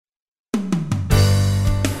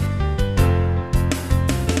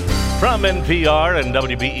From NPR and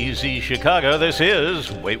WBEZ Chicago, this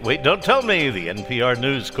is Wait, Wait, Don't Tell Me, the NPR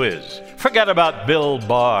News Quiz. Forget about Bill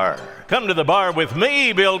Barr. Come to the bar with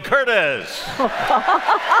me, Bill Curtis.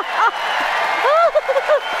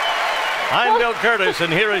 I'm Bill Curtis,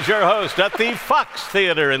 and here is your host at the Fox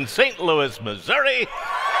Theater in St. Louis, Missouri,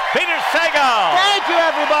 Peter Sagal. Thank you,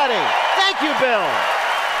 everybody. Thank you, Bill.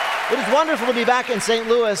 It is wonderful to be back in St.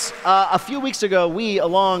 Louis. A few weeks ago, we,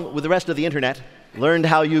 along with the rest of the internet, learned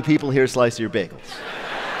how you people here slice your bagels.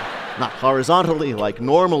 Not horizontally like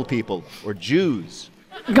normal people or Jews,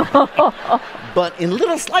 but in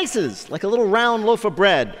little slices, like a little round loaf of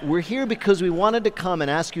bread. We're here because we wanted to come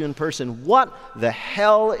and ask you in person, what the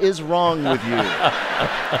hell is wrong with you?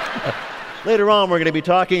 Later on, we're going to be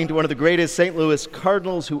talking to one of the greatest St. Louis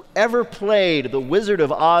Cardinals who ever played, the Wizard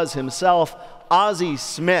of Oz himself. Ozzie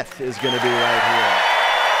Smith is going to be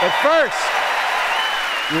right here. But first,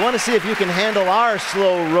 we want to see if you can handle our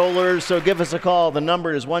slow rollers, so give us a call. The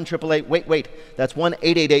number is 1-888-WAIT-WAIT. That's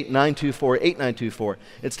 1-888-924-8924.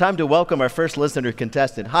 It's time to welcome our first listener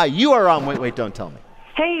contestant. Hi, you are on Wait, Wait, Don't Tell Me.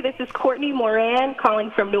 Hey, this is Courtney Moran calling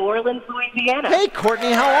from New Orleans, Louisiana. Hey,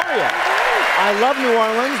 Courtney, how are you? I love New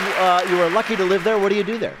Orleans. You are lucky to live there. What do you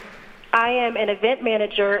do there? I am an event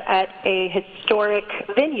manager at a historic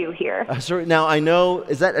venue here. Now, I know,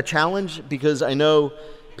 is that a challenge? Because I know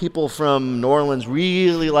people from New Orleans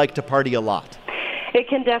really like to party a lot. It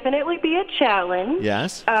can definitely be a challenge.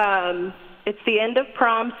 Yes. It's the end of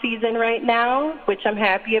prom season right now, which I'm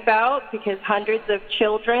happy about because hundreds of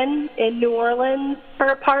children in New Orleans for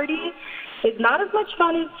a party is not as much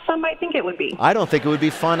fun as some might think it would be. I don't think it would be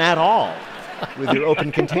fun at all with your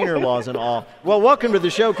open container laws and all. Well, welcome to the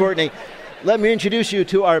show, Courtney. Let me introduce you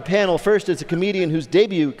to our panel. First, it's a comedian whose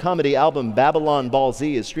debut comedy album, Babylon Ball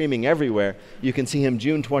Z, is streaming everywhere. You can see him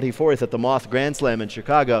June 24th at the Moth Grand Slam in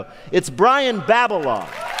Chicago. It's Brian Babylon.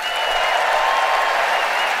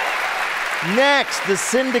 Next, the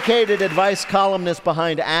syndicated advice columnist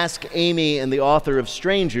behind Ask Amy and the author of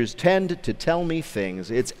Strangers Tend to Tell Me Things.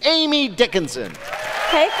 It's Amy Dickinson.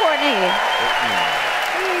 Hey, Courtney.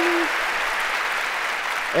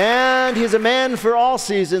 And he's a man for all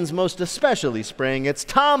seasons, most especially spring. It's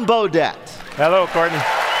Tom Bodett. Hello, Courtney.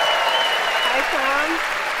 Hi,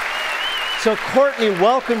 So, Courtney,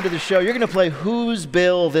 welcome to the show. You're going to play Who's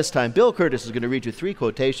Bill this time. Bill Curtis is going to read you 3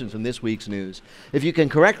 quotations from this week's news. If you can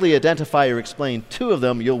correctly identify or explain 2 of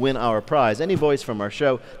them, you'll win our prize. Any voice from our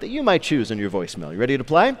show that you might choose in your voicemail. You ready to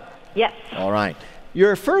play? Yes. All right.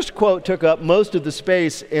 Your first quote took up most of the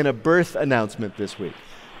space in a birth announcement this week.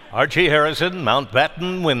 Archie Harrison,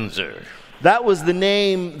 Mountbatten, Windsor. That was the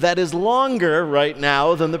name that is longer right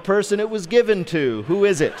now than the person it was given to. Who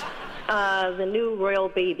is it? The new royal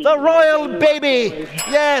baby. The royal baby!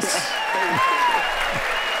 Yes!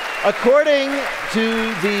 According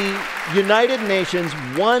to the United Nations,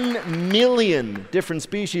 1 million different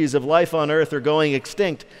species of life on Earth are going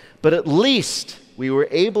extinct, but at least we were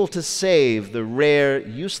able to save the rare,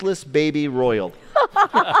 useless baby royal.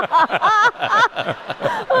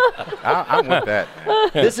 I'm with that.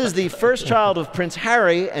 This is the first child of Prince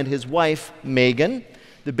Harry and his wife, Meghan.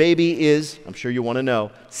 The baby is, I'm sure you want to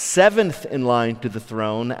know, 7th in line to the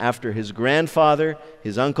throne after his grandfather,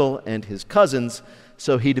 his uncle, and his cousins,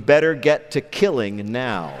 so he'd better get to killing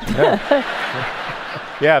now.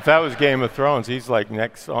 Yeah, if that was Game of Thrones, he's like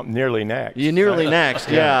nearly next. You're nearly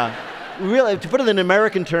next, yeah. Really, to put it in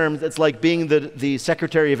American terms, it's like being the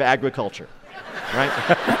Secretary of Agriculture, right?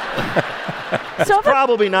 So It's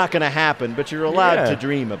probably not going to happen, but you're allowed to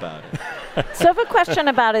dream about it. I have a question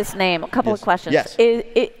about his name. A couple of questions. Yes.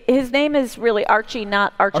 His name is really Archie,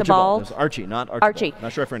 not Archibald. It's Archie, not Archibald. Archie.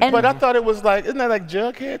 Not sure if And- But I thought it was like, isn't that like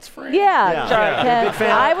Jughead's friend? Yeah, Yeah. Jughead. They're big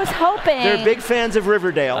fans. I was hoping. They're big fans of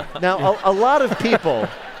Riverdale. Now, a lot of people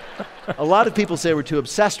say we're too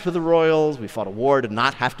obsessed with the Royals. We fought a war to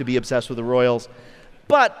not have to be obsessed with the Royals.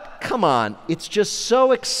 But come on, it's just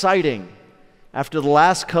so exciting after the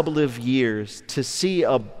last couple of years to see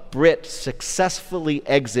a Brit successfully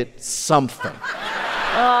exit something.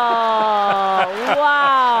 Oh,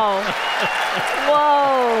 wow.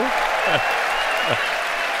 Whoa.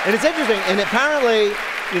 And it's interesting, and apparently,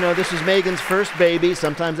 this was Meghan's first baby.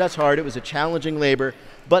 Sometimes that's hard. It was a challenging labor.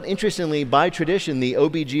 But interestingly, by tradition, the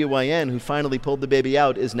OBGYN who finally pulled the baby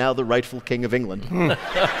out is now the rightful king of England.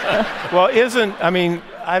 Well,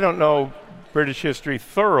 I don't know British history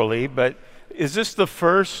thoroughly, but is this the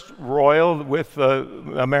first royal with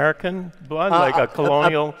American blood, like a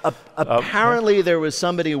colonial? Apparently, there was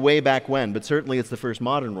somebody way back when, but certainly it's the first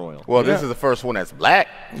modern royal. Well, this is the first one that's black.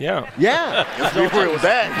 Yeah. Yeah. Let's be real with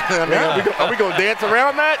that. I mean, are we going to dance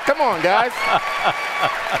around that? Come on, guys.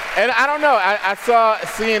 And I don't know. I saw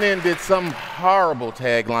CNN did some horrible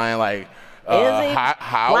tagline like, Is he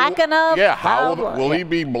black enough? Yeah, will he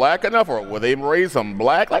be black enough, or will they raise him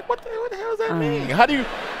black? Like, what the hell does that mean?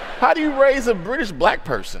 How do you raise a British black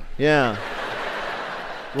person? Yeah.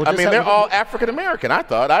 Well, I mean, they're all African American. I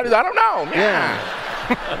thought. I don't know.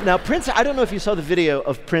 Yeah. Now, I don't know if you saw the video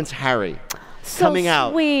of Prince Harry coming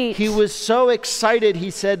out. Sweet. He was so excited.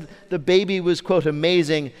 He said the baby was, quote,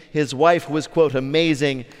 amazing. His wife was, quote,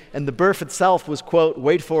 amazing. And the birth itself was, quote,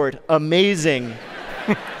 wait for it, amazing.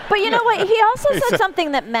 But you know what? He also said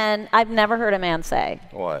something that I've never heard a man say.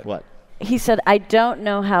 What? He said, I don't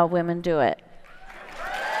know how women do it.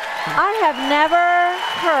 I have never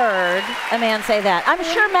heard a man say that. I'm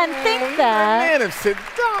sure men think that. Men have said,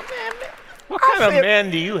 man. What kind of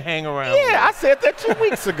man do you hang around with? Yeah, I said that 2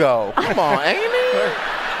 weeks ago. Come on, Amy.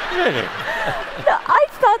 Really? No, I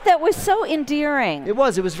thought that was so endearing. It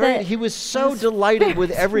was very, he was so delighted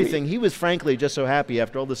with everything. He was frankly just so happy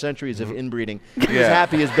after all the centuries of inbreeding. He was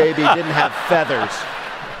happy his baby didn't have feathers.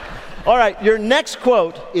 All right, your next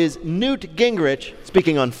quote is Newt Gingrich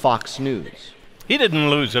speaking on Fox News. He didn't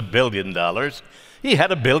lose $1 billion. He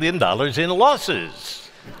had $1 billion in losses.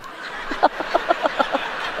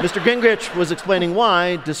 Mr. Gingrich was explaining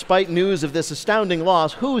why, despite news of this astounding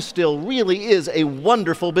loss, who still really is a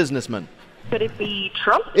wonderful businessman. Could it be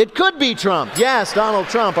Trump? It could be Trump. Yes, Donald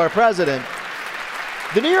Trump, our president.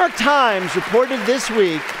 The New York Times reported this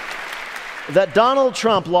week that Donald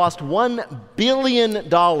Trump lost $1 billion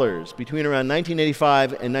between around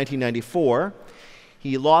 1985 and 1994.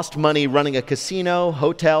 He lost money running a casino,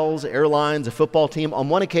 hotels, airlines, a football team. On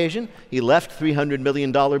one occasion, he left $300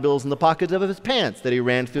 million bills in the pockets of his pants that he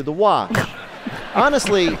ran through the wash.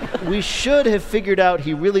 Honestly, we should have figured out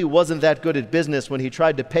he really wasn't that good at business when he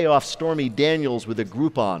tried to pay off Stormy Daniels with a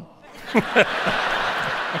Groupon.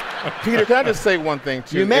 Peter, can I just say one thing,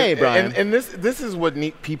 too? You may, Brian. And this is what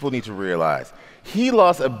people need to realize. He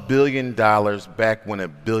lost $1 billion back when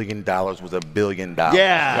 $1 billion was $1 billion.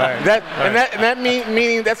 Yeah. Right.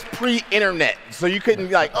 Meaning that's pre-internet. So you couldn't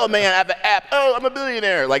be like, oh, man, I have an app. Oh, I'm a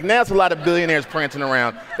billionaire. Like, now it's a lot of billionaires prancing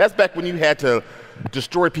around. That's back when you had to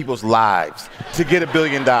destroy people's lives to get $1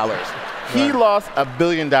 billion. He lost $1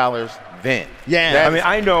 billion then. Yeah. I mean,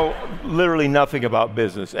 I know literally nothing about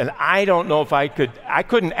business, and I don't know if I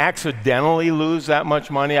couldn't accidentally lose that much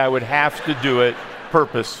money. I would have to do it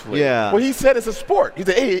purposefully. Yeah. Well, he said it's a sport. He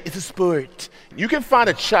said, hey, it's a sport. You can find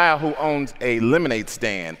a child who owns a lemonade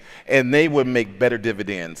stand, and they would make better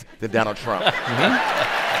dividends than Donald Trump.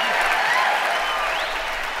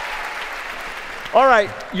 All right,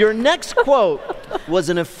 your next quote was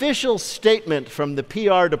an official statement from the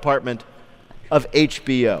PR department of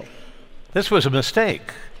HBO. This was a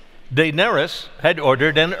mistake. Daenerys had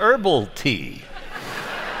ordered an herbal tea.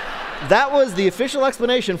 That was the official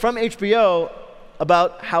explanation from HBO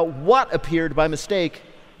about what appeared by mistake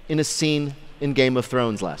in a scene in Game of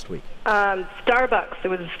Thrones last week. Starbucks. It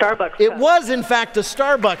was a Starbucks It cup. was, in fact, a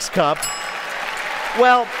Starbucks cup.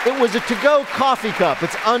 Well, it was a to-go coffee cup.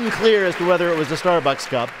 It's unclear as to whether it was a Starbucks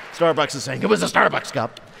cup. Starbucks is saying it was a Starbucks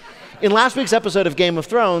cup. In last week's episode of Game of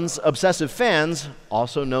Thrones, obsessive fans,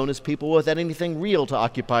 also known as people without anything real to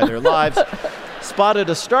occupy their lives, spotted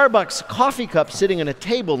a Starbucks coffee cup sitting on a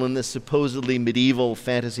table in this supposedly medieval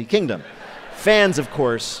fantasy kingdom. Fans, of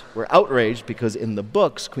course, were outraged because in the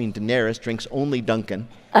books, Queen Daenerys drinks only Dunkin'.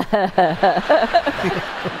 You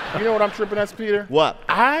know what I'm tripping at, Peter? What?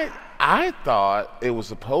 I thought it was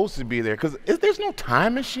supposed to be there because there's no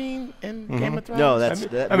time machine in Game of Thrones. No, It's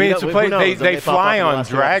a place they fly on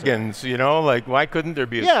dragons, you know? Like, why couldn't there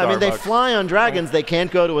be a Starbucks? Yeah, I mean, they fly on dragons. They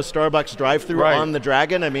can't go to a Starbucks drive-thru Right. on the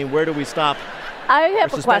dragon. I mean, where do we stop? I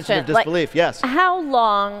have Our a suspension question. of disbelief, yes. How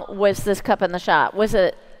long was this cup in the shot? Was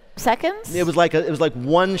it seconds? It was like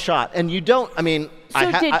one shot, and you don't. I mean,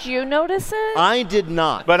 So did you notice it? I did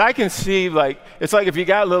not. But I can see, like, it's like if you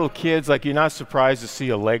got little kids, like, you're not surprised to see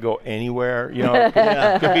a Lego anywhere. You know, it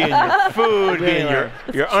could be in your food, be in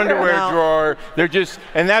your underwear Now- drawer. They're just,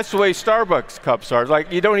 and that's the way Starbucks cups are.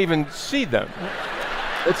 Like, you don't even see them.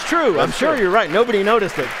 It's true. I'm sure you're right. Nobody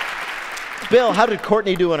noticed it. Bill, how did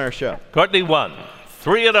Courtney do on our show? Courtney won.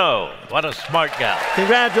 3-0. What a smart gal.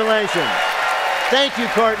 Congratulations. Thank you,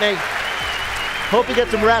 Courtney. Hope you get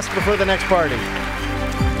some rest before the next party.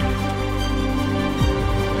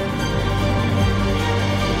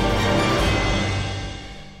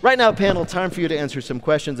 Right now, panel, time for you to answer some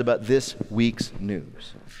questions about this week's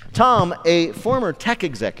news. Tom, a former tech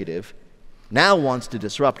executive, now wants to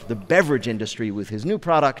disrupt the beverage industry with his new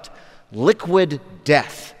product, Liquid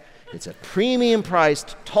Death. It's a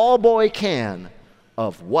premium-priced tall boy can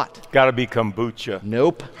of what? Gotta be kombucha.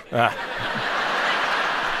 Nope. The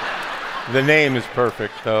name is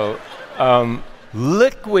perfect, though.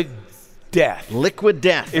 Liquid Death. Liquid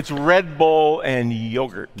Death. It's Red Bull and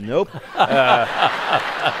yogurt. Nope.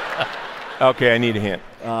 Okay, I need a hint.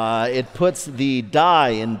 It puts the dye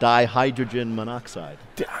in dihydrogen monoxide.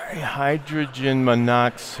 Dihydrogen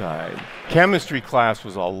monoxide. Chemistry class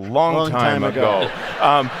was a long time ago.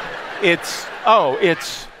 It's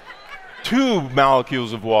 2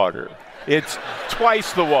 molecules of water. It's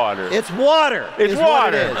twice the water. It's water. It's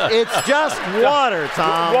water. What it is. It's just water,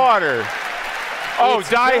 Tom. Water. Oh, It's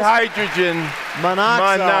dihydrogen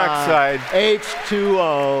monoxide.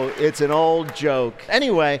 H2O. It's an old joke.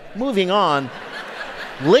 Anyway, moving on.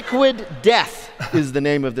 Liquid Death is the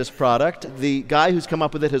name of this product. The guy who's come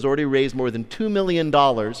up with it has already raised more than $2 million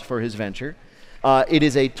for his venture. It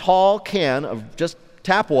is a tall can of just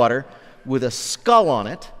tap water with a skull on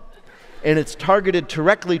it, and it's targeted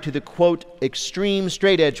directly to the, quote, extreme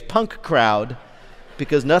straight-edge punk crowd,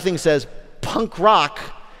 because nothing says punk rock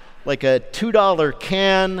like a $2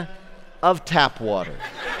 can of tap water.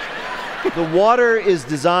 The water is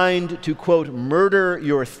designed to, quote, murder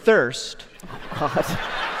your thirst, quote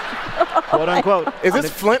unquote. Is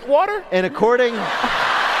this Flint water? And according...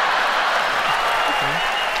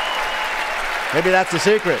 Maybe that's the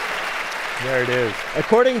secret. There it is.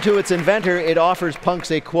 According to its inventor, it offers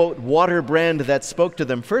punks a, quote, water brand that spoke to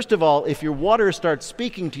them. First of all, if your water starts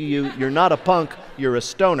speaking to you, you're not a punk, you're a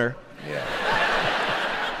stoner. Yeah.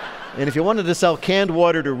 And if you wanted to sell canned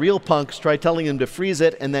water to real punks, try telling them to freeze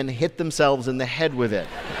it and then hit themselves in the head with it.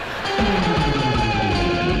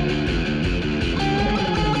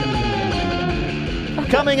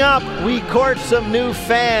 Coming up, we court some new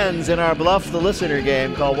fans in our Bluff the Listener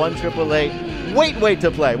game. Call 1-888-WAIT to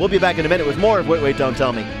play. We'll be back in a minute with more of Wait, Wait, Don't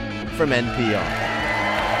Tell Me from NPR.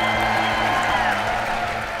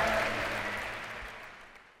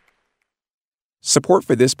 Support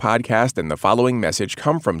for this podcast and the following message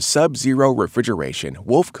come from Sub-Zero Refrigeration,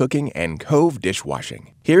 Wolf Cooking, and Cove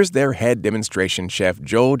Dishwashing. Here's their head demonstration chef,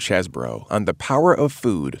 Joel Chesbro, on the power of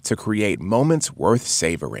food to create moments worth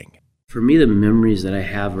savoring. For me, the memories that I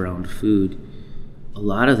have around food, a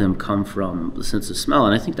lot of them come from the sense of smell,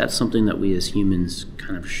 and I think that's something that we as humans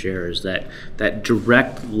kind of share, is that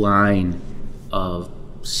direct line of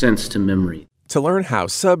sense to memory. To learn how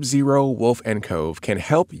Sub-Zero, Wolf, and Cove can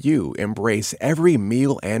help you embrace every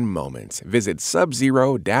meal and moment, visit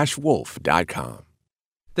subzero-wolf.com.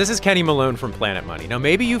 This is Kenny Malone from Planet Money. Now,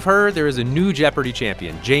 maybe you've heard there is a new Jeopardy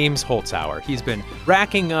champion, James Holzhauer. He's been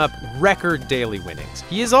racking up record daily winnings.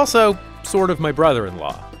 He is also sort of my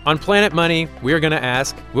brother-in-law. On Planet Money, we're going to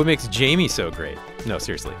ask, what makes Jamie so great? No,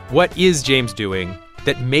 seriously. What is James doing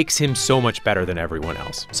that makes him so much better than everyone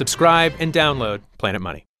else? Subscribe and download Planet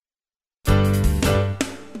Money.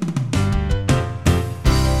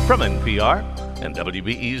 From NPR and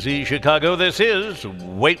WBEZ Chicago, this is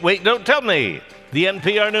Wait, Wait, Don't Tell Me, the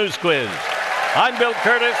NPR News Quiz. I'm Bill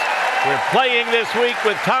Curtis. We're playing this week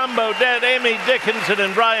with Tom Bodett, Amy Dickinson,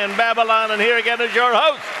 and Brian Babylon, and here again is your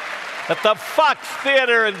host at the Fox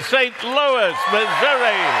Theater in St. Louis,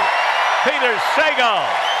 Missouri, Peter Sagal.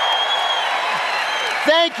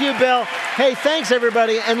 Thank you, Bill. Hey, thanks,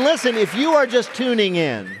 everybody. And listen, if you are just tuning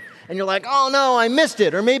in, and you're like, oh no, I missed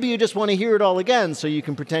it. Or maybe you just want to hear it all again so you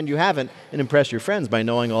can pretend you haven't and impress your friends by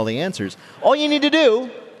knowing all the answers. All you need to do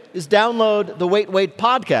is download the Wait, Wait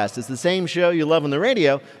podcast. It's the same show you love on the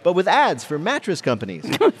radio, but with ads for mattress companies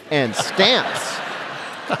and stamps.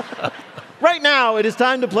 Right now, it is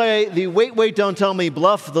time to play the Wait, Wait, Don't Tell Me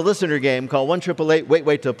Bluff the Listener game. Call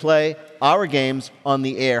 1-888-WAIT to play our games on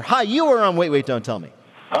the air. Hi, you are on Wait, Wait, Don't Tell Me.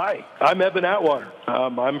 Hi, I'm Eben Atwater.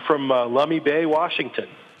 I'm from Lummi Bay, Washington.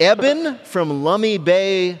 Eben from Lummi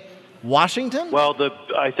Bay, Washington? Well,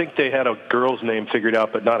 I think they had a girl's name figured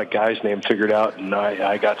out, but not a guy's name figured out, and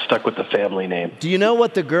I got stuck with the family name. Do you know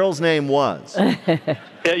what the girl's name was? Yeah,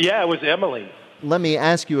 it was Emily. Let me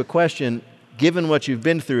ask you a question. Given what you've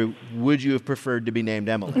been through, would you have preferred to be named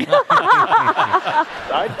Emily? I'd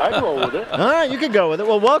roll with it. All right, you can go with it.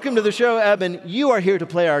 Well, welcome to the show, Eben. You are here to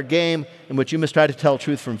play our game in which you must try to tell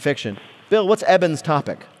truth from fiction. Bill, what's Eben's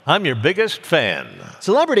topic? I'm your biggest fan.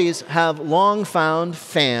 Celebrities have long found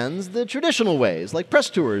fans the traditional ways, like press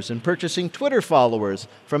tours and purchasing Twitter followers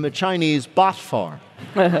from a Chinese bot farm.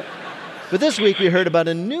 But this week we heard about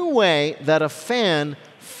a new way that a fan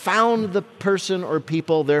found the person or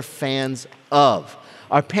people they're fans of.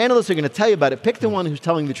 Our panelists are going to tell you about it. Pick the one who's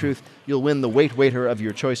telling the truth. You'll win the waiter of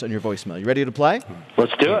your choice on your voicemail. You ready to play?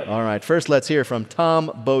 Let's do it. All right. First, let's hear from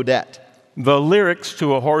Tom Bodette. The lyrics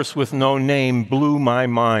to A Horse with No Name blew my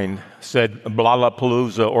mind, said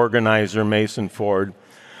Lollapalooza organizer Mason Ford.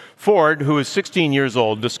 Ford, who is 16 years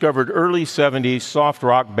old, discovered early 70s soft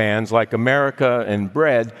rock bands like America and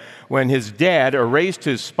Bread when his dad erased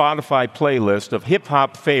his Spotify playlist of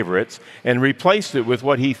hip-hop favorites and replaced it with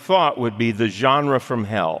what he thought would be the genre from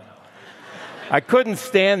hell. I couldn't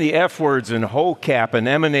stand the F words and ho-capping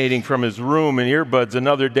emanating from his room and earbuds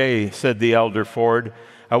another day, said the elder Ford.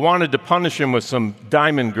 I wanted to punish him with some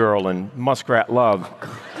Diamond Girl and Muskrat Love.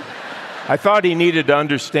 I thought he needed to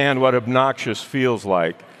understand what obnoxious feels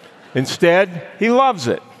like. Instead, he loves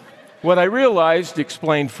it. What I realized,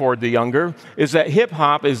 explained Ford the Younger, is that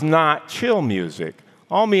hip-hop is not chill music.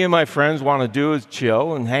 All me and my friends want to do is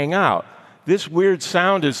chill and hang out. This weird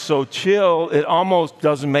sound is so chill, it almost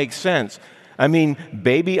doesn't make sense. I mean,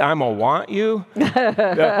 baby, I'ma want you?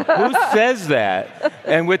 Who says that?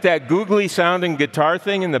 And with that googly-sounding guitar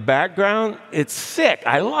thing in the background, it's sick.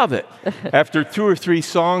 I love it. After 2 or 3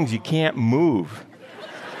 songs, you can't move.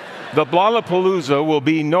 The Lollapalooza will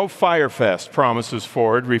be no Firefest, promises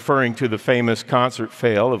Ford, referring to the famous concert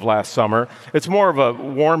fail of last summer. It's more of a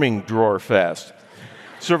warming drawer fest.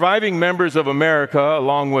 Surviving members of America,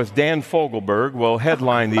 along with Dan Fogelberg, will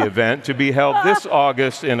headline the event to be held this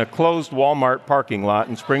August in a closed Walmart parking lot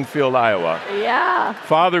in Springfield, Iowa. Yeah.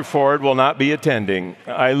 Father Ford will not be attending.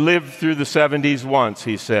 I lived through the 70s once,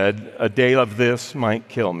 he said. A day of this might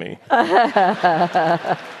kill me.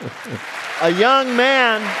 A young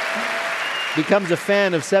man becomes a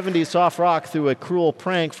fan of 70s soft rock through a cruel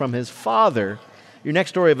prank from his father. Your next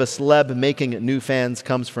story of a celeb making new fans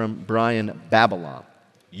comes from Brian Babylon.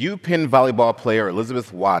 UPenn volleyball player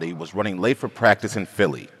Elizabeth Waddy was running late for practice in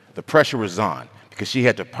Philly. The pressure was on because she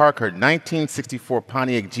had to park her 1964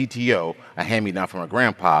 Pontiac GTO, a hand-me-down from her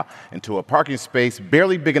grandpa, into a parking space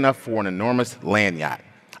barely big enough for an enormous land yacht.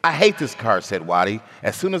 I hate this car, said Waddy.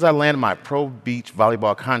 As soon as I land my Pro Beach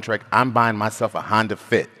volleyball contract, I'm buying myself a Honda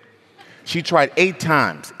Fit. She tried 8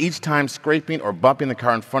 times, each time scraping or bumping the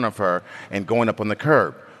car in front of her and going up on the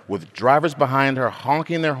curb. With drivers behind her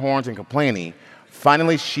honking their horns and complaining,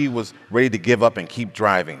 finally she was ready to give up and keep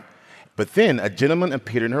driving. But then a gentleman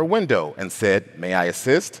appeared in her window and said, "May I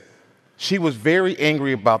assist?" She was very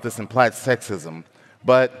angry about this implied sexism,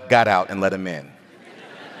 but got out and let him in.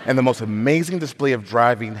 And the most amazing display of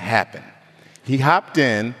driving happened. He hopped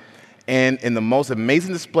in, and in the most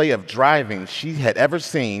amazing display of driving she had ever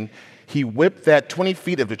seen, he whipped that 20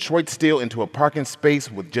 feet of Detroit steel into a parking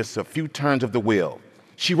space with just a few turns of the wheel.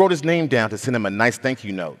 She wrote his name down to send him a nice thank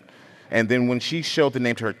you note. And then when she showed the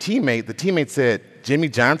name to her teammate, the teammate said, "Jimmy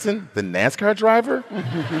Johnson, the NASCAR driver?"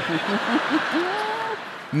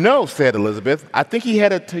 "No," said Elizabeth. "I think he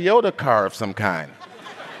had a Toyota car of some kind."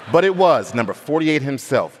 But it was number 48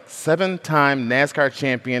 himself, 7-time NASCAR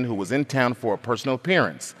champion who was in town for a personal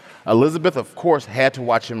appearance. Elizabeth, of course, had to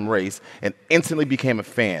watch him race and instantly became a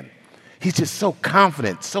fan. "He's just so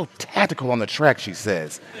confident, so tactical on the track," she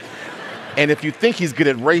says. "And if you think he's good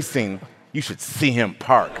at racing, you should see him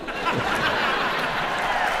park."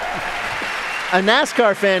 A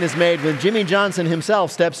NASCAR fan is made when Jimmy Johnson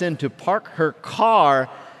himself steps in to park her car.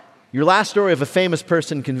 Your last story of a famous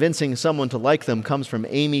person convincing someone to like them comes from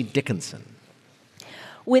Amy Dickinson.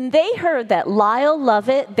 When they heard that Lyle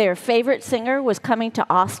Lovett, their favorite singer, was coming to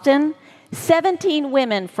Austin, 17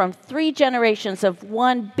 women from 3 generations of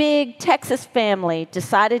one big Texas family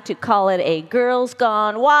decided to call it a Girls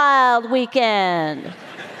Gone Wild weekend.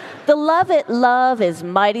 The Lovett love is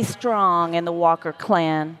mighty strong in the Walker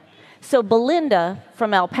clan. So Belinda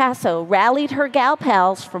from El Paso rallied her gal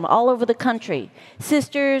pals from all over the country,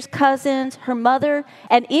 sisters, cousins, her mother,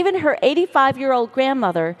 and even her 85-year-old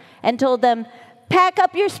grandmother, and told them, "Pack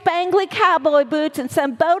up your spangly cowboy boots and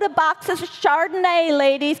some Boda boxes of Chardonnay,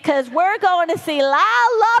 ladies, because we're going to see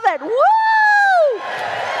Lyle Lovett. Woo!"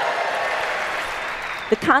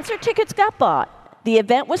 The concert tickets got bought. The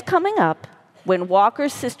event was coming up when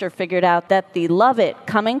Walker's sister figured out that the Lovett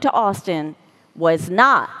coming to Austin was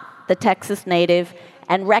not the Texas native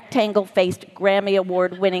and rectangle-faced Grammy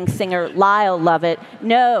Award-winning singer Lyle Lovett.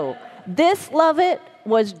 No, this Lovett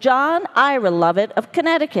was John Ira Lovett of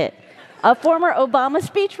Connecticut, a former Obama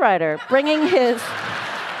speechwriter, bringing his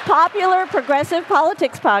popular progressive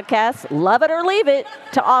politics podcast, Love It or Leave It,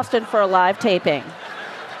 to Austin for a live taping.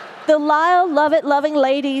 The Lyle Lovett-loving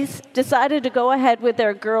ladies decided to go ahead with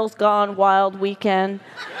their Girls Gone Wild weekend.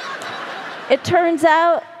 It turns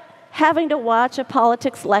out, having to watch a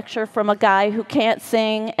politics lecture from a guy who can't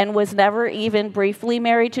sing and was never even briefly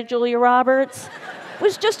married to Julia Roberts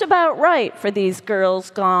was just about right for these girls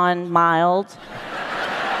gone mild.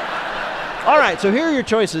 All right, so here are your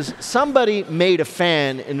choices. Somebody made a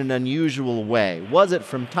fan in an unusual way. Was it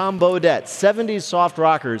from Tom Bodett? 70s soft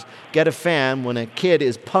rockers get a fan when a kid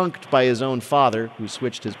is punked by his own father, who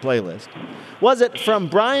switched his playlist. Was it from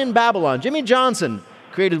Brian Babylon? Jimmy Johnson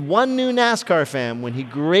created one new NASCAR fan when he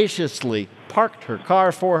graciously parked her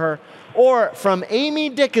car for her. Or from Amy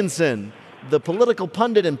Dickinson, the political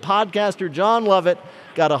pundit and podcaster John Lovett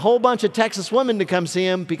got a whole bunch of Texas women to come see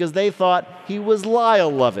him because they thought he was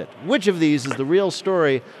Lyle Lovett. Which of these is the real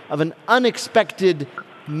story of an unexpected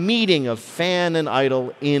meeting of fan and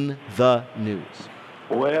idol in the news?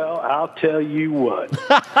 Well, I'll tell you what.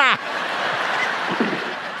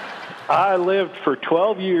 I lived for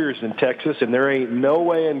 12 years in Texas, and there ain't no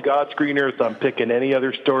way in God's green earth I'm picking any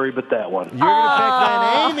other story but that one. You're going to pick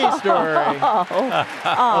an Amy story of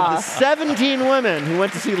the 17 women who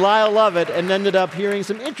went to see Lyle Lovett and ended up hearing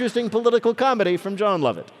some interesting political comedy from John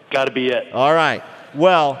Lovett. Got to be it. All right.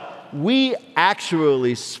 Well, we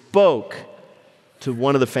actually spoke to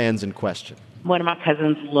one of the fans in question. One of my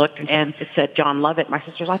cousins looked and it said John Lovett. My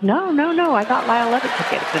sister's like, no, I got Lyle Lovett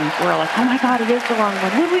tickets. And we're like, oh my God, it is the wrong one.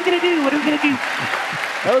 What are we going to do?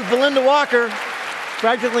 That was Belinda Walker.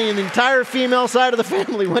 Practically an entire female side of the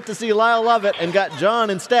family went to see Lyle Lovett and got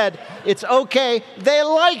John instead. It's okay. They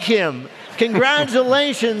like him.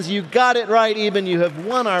 Congratulations. You got it right, Eben. You have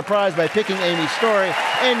won our prize by picking Amy's story,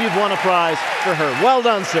 and you've won a prize for her. Well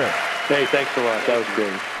done, sir. Hey, thanks a lot. That was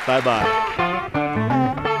great. Bye-bye.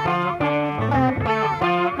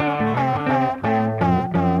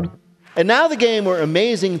 And now the game where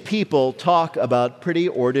amazing people talk about pretty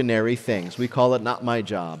ordinary things. We call it Not My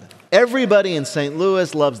Job. Everybody in St.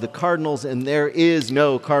 Louis loves the Cardinals, and there is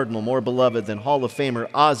no Cardinal more beloved than Hall of Famer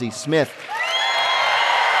Ozzie Smith.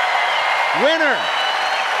 Winner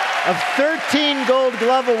of 13 Gold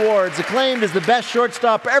Glove Awards, acclaimed as the best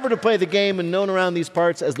shortstop ever to play the game and known around these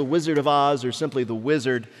parts as the Wizard of Oz or simply the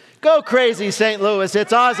Wizard. Go crazy, St. Louis.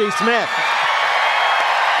 It's Ozzie Smith.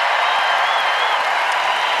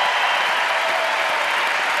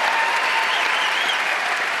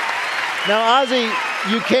 Now, Ozzie,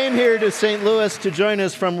 you came here to St. Louis to join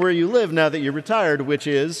us from where you live now that you're retired, which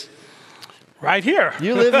is? Right here.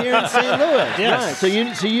 You live here in St. Louis. Yes.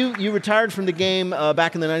 Right. So you retired from the game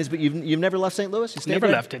back in the 90s, but you've never left St. Louis? You stayed Never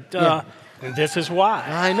there? left it. Yeah. And this is why.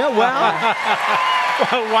 I know. Well,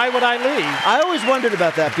 why would I leave? I always wondered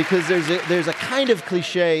about that because there's a kind of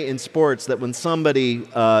cliche in sports that when somebody,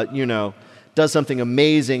 does something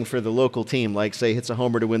amazing for the local team, like, say, hits a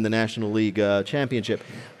homer to win the National League championship,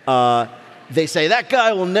 they say, that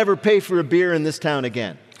guy will never pay for a beer in this town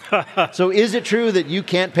again. So is it true that you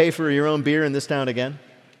can't pay for your own beer in this town again?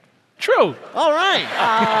 True. All right.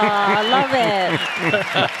 I love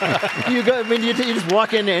it. You just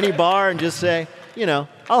walk into any bar and just say,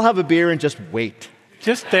 I'll have a beer and just wait.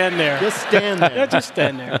 Just stand there. Just stand there. Yeah, just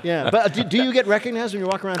stand there. Yeah. But do you get recognized when you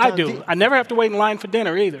walk around town? I do. I never have to wait in line for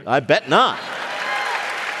dinner either. I bet not.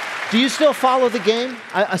 Do you still follow the game?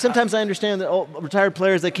 Sometimes I understand that retired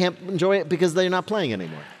players, they can't enjoy it because they're not playing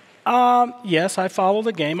anymore. Yes, I follow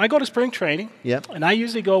the game. I go to spring training. Yep. And I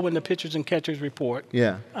usually go when the pitchers and catchers report.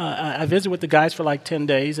 Yeah. I visit with the guys for like 10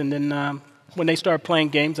 days, and then when they start playing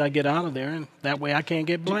games, I get out of there, and that way I can't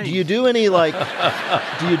get blamed. Do you do any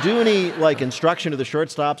instruction to the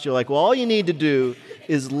shortstops? You're like, well, all you need to do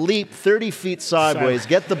is leap 30 feet sideways,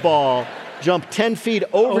 get the ball, jump 10 feet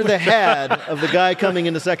over the head of the guy coming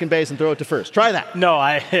into second base and throw it to first. Try that.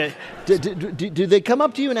 No, Do they come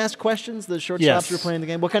up to you and ask questions, the shortstops Yes. who are playing the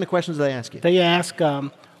game? What kind of questions do they ask you? They ask,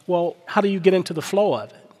 well, how do you get into the flow of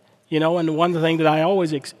it? And one thing that I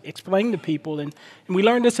always explain to people, and we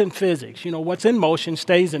learned this in physics, what's in motion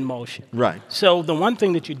stays in motion. Right. So the one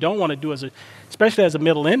thing that you don't want to do, especially as a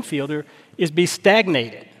middle infielder, is be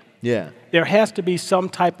stagnated. Yeah. There has to be some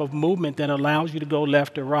type of movement that allows you to go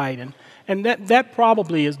left or right. And that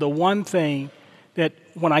probably is the one thing that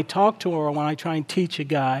when I talk to or when I try and teach a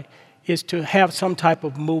guy is to have some type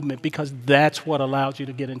of movement, because that's what allows you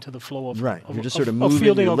to get into the flow of Right. Of, You're just of, sort of of moving,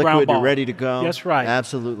 fielding you're a ground liquid, ball. you're ready to go. That's right.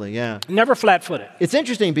 Absolutely, yeah. Never flat-footed. It's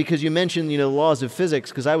interesting because you mentioned, the laws of physics,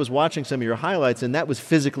 because I was watching some of your highlights, and that was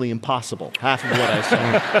physically impossible, half of what I saw.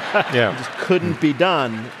 Yeah. It just couldn't be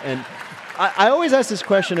done. And I always ask this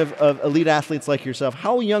question of elite athletes like yourself.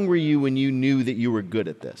 How young were you when you knew that you were good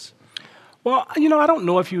at this? Well, I don't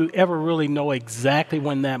know if you ever really know exactly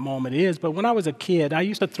when that moment is, but when I was a kid, I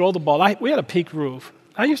used to throw the ball. We had a peaked roof.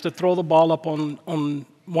 I used to throw the ball up on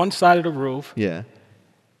one side of the roof. Yeah.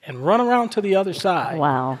 And run around to the other side.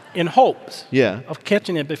 Wow. In hopes Yeah. of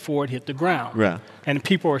catching it before it hit the ground. Right. And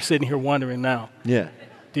people are sitting here wondering now. Yeah.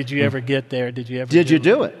 Did you ever get there? Did you ever? Did you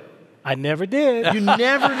do it? I never did. You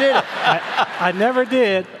never did it. I never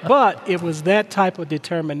did, but it was that type of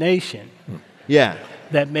determination Yeah.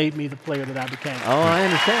 that made me the player that I became. Oh, I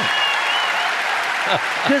understand.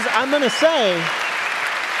 Because I'm going to say,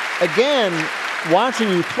 again, watching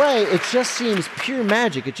you play, it just seems pure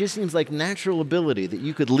magic. It just seems like natural ability that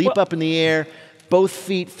you could leap up in the air, both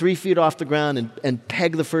feet 3 feet off the ground, and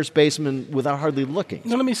peg the first baseman without hardly looking.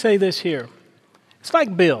 Now, let me say this here. It's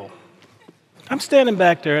like Bill. I'm standing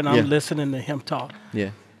back there and I'm Yeah. listening to him talk.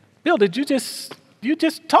 Yeah. Bill, you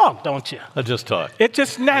just talk, don't you? I just talk. It's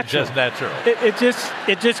just natural. Just natural. It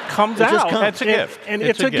just comes It out. just comes. That's a gift. And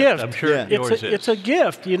it's a gift. I'm sure Yeah. yours is. It's a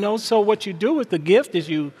gift, you know. So what you do with the gift is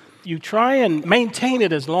you try and maintain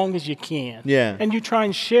it as long as you can. Yeah. And you try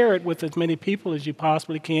and share it with as many people as you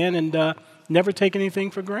possibly can, and never take anything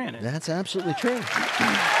for granted. That's absolutely true.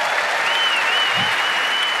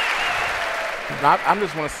 I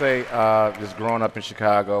just want to say, just growing up in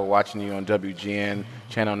Chicago, watching you on WGN,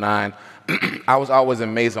 Channel 9, I was always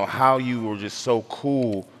amazed on how you were just so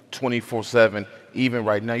cool 24/7. Even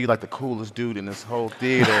right now, you're like the coolest dude in this whole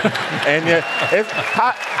theater. And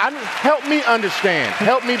help me understand.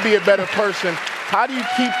 Help me be a better person. How do you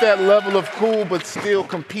keep that level of cool but still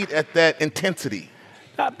compete at that intensity?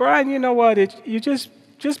 Brian, you know what? You just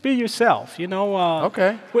be yourself. You know.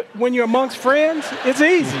 Okay. When you're amongst friends, it's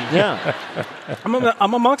easy. Yeah.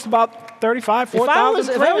 I'm amongst about 35, 4,000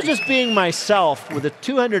 friends. If I was just being myself with a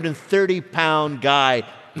 230-pound guy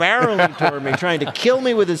barreling toward me, trying to kill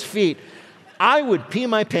me with his feet, I would pee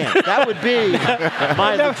my pants. That would be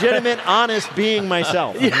my legitimate, honest being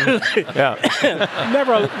myself.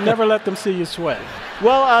 Never let them see you sweat.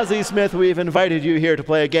 Well, Ozzie Smith, we've invited you here to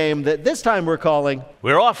play a game that this time we're calling...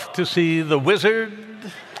 We're off to see the wizard.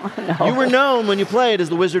 You were known when you played as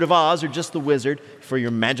the Wizard of Oz, or just the Wizard, for your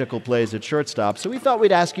magical plays at shortstop. So we thought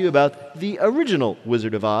we'd ask you about the original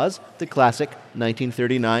Wizard of Oz, the classic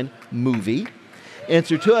 1939 movie.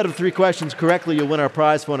 Answer 2 out of 3 questions correctly, you'll win our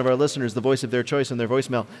prize for one of our listeners, the voice of their choice on their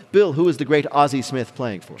voicemail. Bill, who is the great Ozzie Smith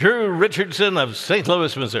playing for? Drew Richardson of St.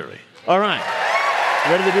 Louis, Missouri. All right.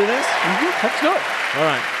 Ready to do this? Let's do it. All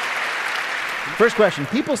right. First question.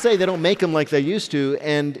 People say they don't make them like they used to,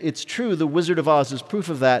 and it's true, The Wizard of Oz is proof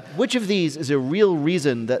of that. Which of these is a real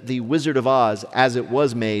reason that The Wizard of Oz, as it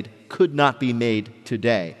was made, could not be made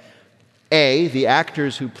today? A, the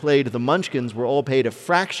actors who played the Munchkins were all paid a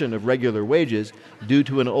fraction of regular wages due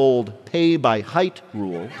to an old pay-by-height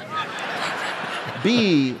rule.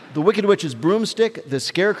 B, the Wicked Witch's broomstick, the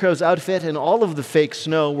Scarecrow's outfit, and all of the fake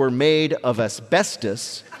snow were made of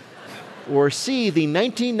asbestos. Or C, the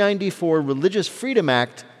 1994 Religious Freedom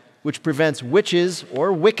Act, which prevents witches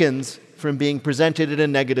or Wiccans from being presented in a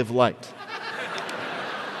negative light.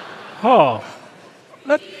 Oh,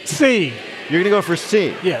 let's see. You're going to go for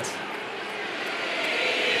C. Yes.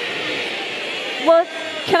 Well,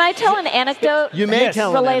 can I tell an anecdote? You may Yes.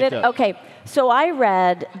 tell related. an anecdote. Okay, so I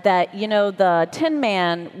read that the Tin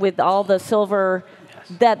Man with all the silver,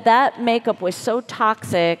 that makeup was so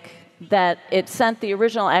toxic that it sent the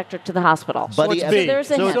original actor to the hospital. Buddy it's F- B. there's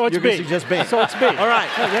a hint. So it's You're going B. to suggest B. So it's B. All right.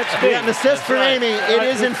 That's You B. got an assist from Amy. It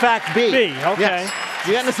is, in fact, B. B, okay. Yes.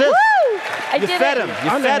 You got an assist. Woo! I You did fed it. him.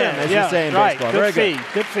 You fed him, as you say in right. baseball. Good Very feed.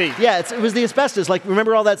 good. Good feed. Yeah, it was the asbestos. Like,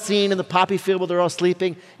 remember all that scene in the poppy field where they're all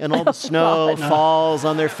sleeping and all the snow falls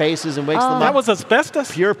on their faces and wakes them That up? was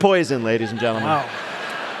asbestos? Pure poison, ladies and gentlemen. Wow.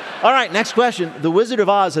 All right, next question. The Wizard of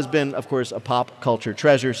Oz has been, of course, a pop culture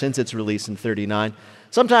treasure since its release in '39.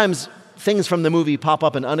 Sometimes things from the movie pop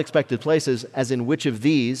up in unexpected places, as in which of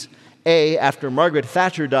these? A, after Margaret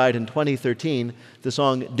Thatcher died in 2013, the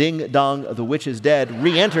song Ding Dong, the Witch is Dead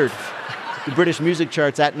re-entered the British music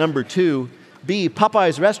charts at number 2. B,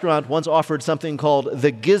 Popeye's restaurant once offered something called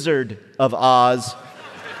the Gizzard of Oz.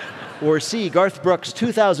 Or C, Garth Brooks'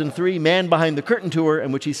 2003 Man Behind the Curtain tour,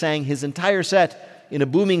 in which he sang his entire set in a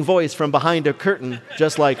booming voice from behind a curtain,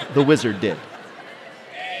 just like the Wizard did.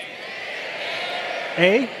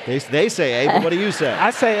 A? They say A, but what do you say?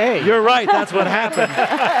 I say A. You're right, that's what happened.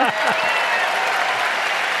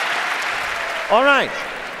 All right.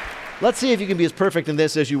 Let's see if you can be as perfect in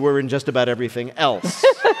this as you were in just about everything else.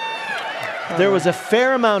 There was a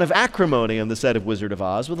fair amount of acrimony on the set of Wizard of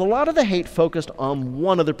Oz, with a lot of the hate focused on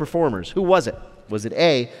one of the performers. Who was it? Was it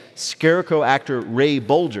A, Scarecrow actor Ray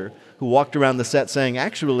Bolger, who walked around the set saying,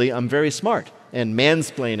 "Actually, I'm very smart," and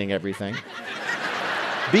mansplaining everything?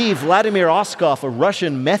 B, Vladimir Oskov, a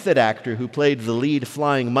Russian method actor who played the lead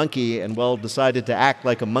flying monkey and, well, decided to act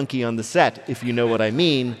like a monkey on the set, if you know what I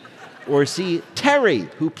mean? Or C, Terry,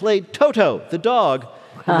 who played Toto, the dog,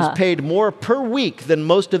 who was paid more per week than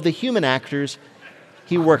most of the human actors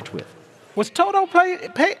he worked with. Was Toto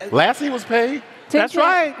paid? Lassie was paid. That's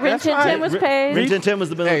right. Rin Tin Tin was paid. Rin Tin Tin was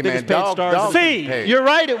the biggest paid star. C. You're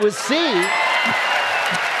right, it was C.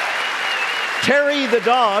 Terry the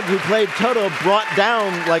dog, who played Toto, brought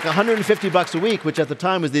down like $150 a week, which at the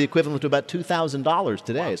time was the equivalent to about $2,000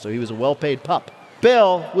 today. So he was a well-paid pup.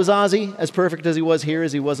 Bill, was Ozzy as perfect as he was here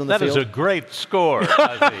as he was on the field? That is a great score,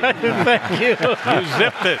 Ozzy. Thank you. You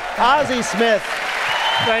zipped it. Ozzy Smith.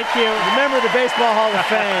 Thank you. Member of the Baseball Hall of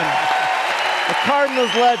Fame. The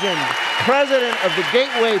Cardinals legend. President of the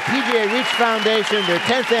Gateway PGA Reach Foundation, their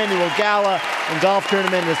 10th annual gala and golf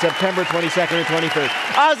tournament is September 22nd and 23rd.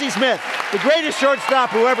 Ozzy Smith, the greatest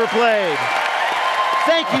shortstop who ever played.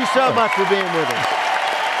 Thank you so much for being with us.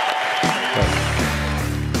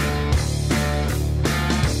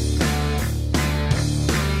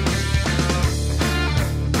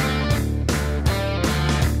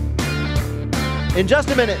 In just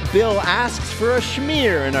a minute, Bill asks for a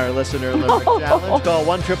schmear in our Listener Limerick Challenge. Call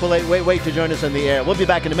 1-888-WAIT-WAIT to join us on the air. We'll be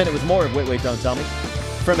back in a minute with more of Wait, Wait, Don't Tell Me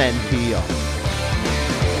from NPR.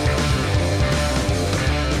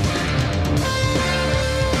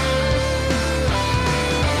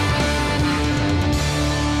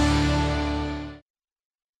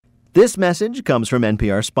 This message comes from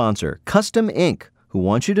NPR sponsor, Custom Ink, who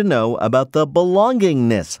wants you to know about the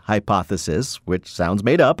belongingness hypothesis, which sounds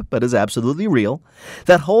made up but is absolutely real,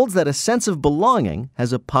 that holds that a sense of belonging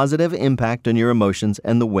has a positive impact on your emotions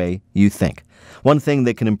and the way you think. One thing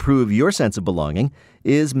that can improve your sense of belonging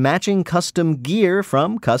is matching custom gear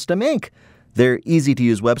from Custom Ink. Their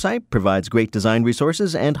easy-to-use website provides great design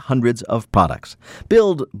resources and hundreds of products.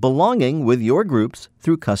 Build belonging with your groups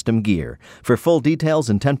through custom gear. For full details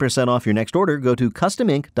and 10% off your next order, go to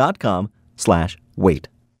customink.com/wait.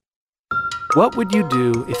 What would you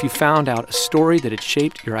do if you found out a story that had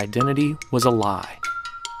shaped your identity was a lie?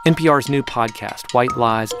 NPR's new podcast, White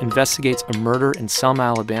Lies, investigates a murder in Selma,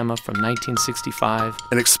 Alabama from 1965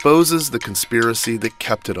 and exposes the conspiracy that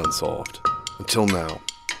kept it unsolved until now.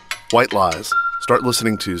 White Lies. Start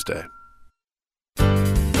listening Tuesday.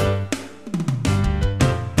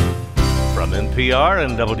 From NPR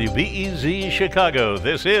and WBEZ Chicago,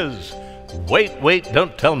 this is Wait, Wait,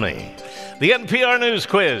 Don't Tell Me, the NPR News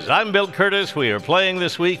Quiz. I'm Bill Curtis. We are playing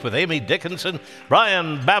this week with Amy Dickinson,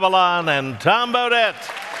 Brian Babylon, and Tom Bodett.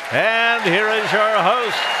 And here is your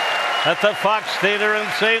host at the Fox Theater in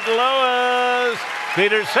St. Louis,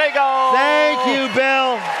 Peter Sagal. Thank you,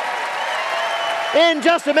 Bill. In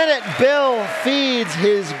just a minute, Bill feeds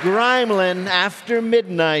his Gremlin after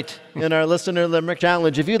midnight in our Listener Limerick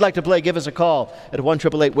Challenge. If you'd like to play, give us a call at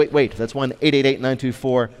 1-888-WAIT-WAIT. That's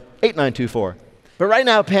 1-888-924-8924. But right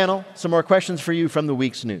now, panel, some more questions for you from the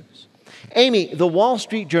week's news. Amy, the Wall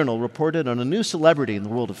Street Journal reported on a new celebrity in the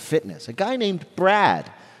world of fitness, a guy named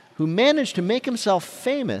Brad, who managed to make himself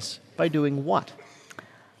famous by doing what?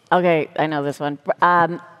 Okay, I know this one.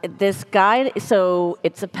 This guy, so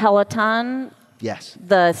it's a Peloton. Yes.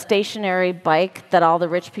 The stationary bike that all the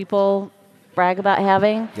rich people brag about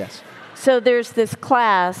having. Yes. So there's this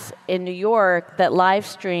class in New York that live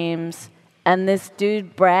streams, and this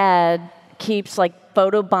dude, Brad, keeps like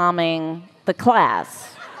photobombing the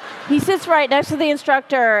class. He sits right next to the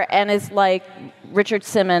instructor and is like Richard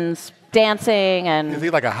Simmons dancing and... Is he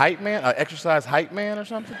like a hype man, an exercise hype man or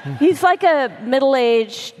something? He's like a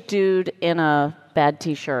middle-aged dude in a bad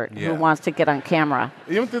T-shirt who wants to get on camera.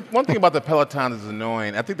 You know, one thing about the Peloton is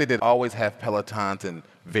annoying. I think they did always have Pelotons in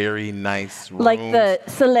very nice rooms. Like the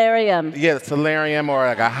solarium. Yeah, the solarium or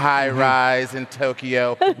like a high-rise in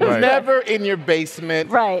Tokyo. Never in your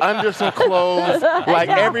basement, under some clothes, like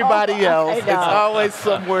everybody else. It's always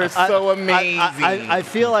somewhere so amazing. I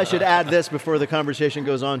feel I should add this before the conversation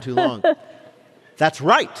goes on too long. That's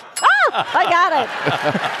right. I got it.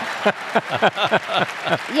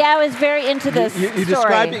 Yeah, I was very into this you story.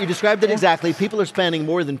 described it exactly. People are spending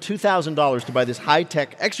more than $2,000 to buy this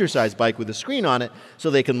high-tech exercise bike with a screen on it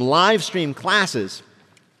so they can live stream classes.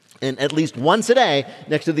 And at least once a day,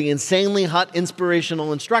 next to the insanely hot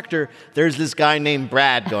inspirational instructor, there's this guy named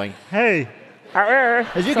Brad going, hey.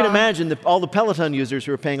 As you can imagine, all the Peloton users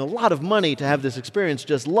who are paying a lot of money to have this experience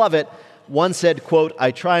just love it. One said, quote,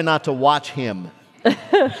 I try not to watch him.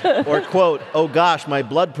 Or, quote, oh gosh, my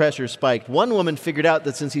blood pressure spiked. One woman figured out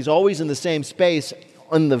that since he's always in the same space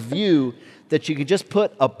on the view, that you could just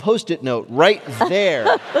put a Post-it note right there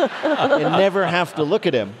and never have to look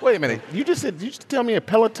at him. Wait a minute. You just tell me a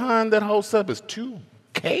Peloton that whole setup is $2,000?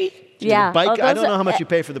 Yeah. Bike, I don't know how much you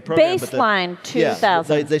pay for the program. Baseline, but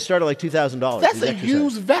 $2,000. They start at like $2,000. That's a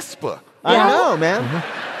used Vespa. I know, man.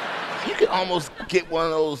 You could almost get one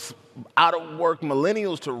of those out-of-work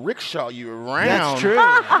millennials to rickshaw you around. That's true.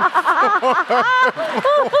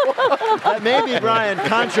 That may be, Brian,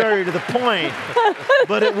 contrary to the point,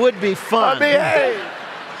 but it would be fun. I mean, hey.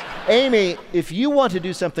 Amy, if you want to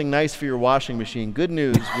do something nice for your washing machine, good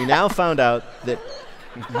news. We now found out that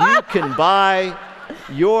you can buy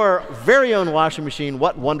your very own washing machine.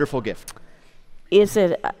 What wonderful gift. Is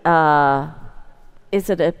it a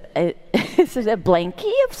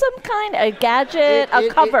blankie of some kind? A gadget? A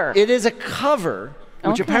cover? It is a cover,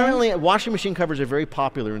 which Okay. apparently washing machine covers are very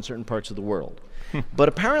popular in certain parts of the world. But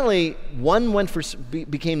apparently one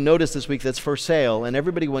became noticed this week that's for sale, and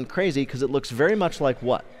everybody went crazy because it looks very much like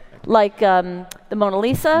what? Like the Mona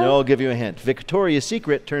Lisa? No, I'll give you a hint. Victoria's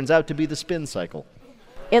Secret turns out to be the spin cycle.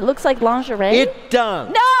 It looks like lingerie? It does.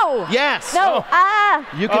 No! Yes! No!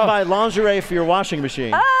 You can buy lingerie for your washing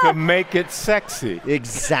machine. To make it sexy.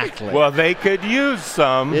 Exactly. Well, they could use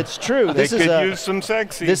some. It's true. They could use some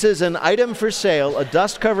sexy. This is an item for sale, a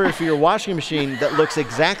dust cover for your washing machine that looks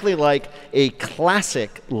exactly like a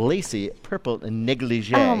classic lacy purple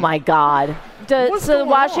negligee. Oh my God. Does the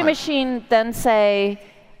washing machine then say,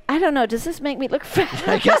 I don't know, does this make me look fat?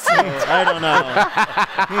 I guess so. I don't know.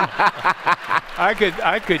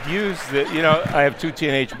 I could use the, I have 2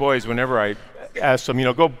 teenage boys. Whenever I ask them,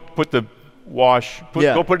 go put the wash,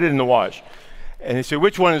 go put it in the wash. And they say,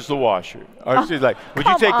 which one is the washer? Or she's like, would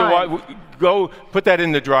you take the go put that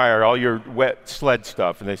in the dryer, all your wet sled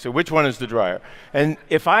stuff. And they say, which one is the dryer? And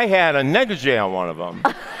if I had a negligee on one of them,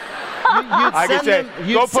 I could say,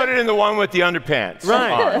 go put it in the one with the underpants.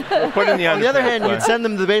 Right. Go put it in the underpants. On the other hand, you'd send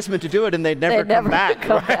them to the basement to do it, and they'd never come back.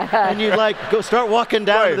 And you'd go start walking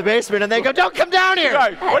down to the basement, and they go, don't come down here.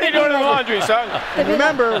 Right. What are you doing in the laundry, son?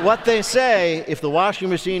 Remember what they say, if the washing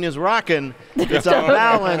machine is rocking, it's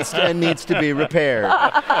unbalanced and needs to be repaired.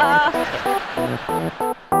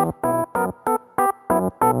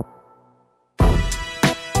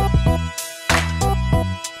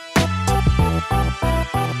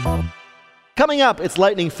 Coming up, it's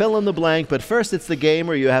Lightning Fill in the Blank, but first it's the game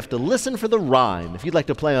where you have to listen for the rhyme. If you'd like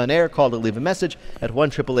to play on air, call to leave a message at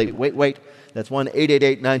 1-888-WAIT-WAIT. That's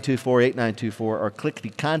 1-888-924-8924, or click the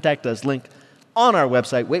Contact Us link on our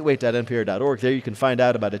website, waitwait.npr.org. There you can find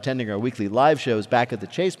out about attending our weekly live shows back at the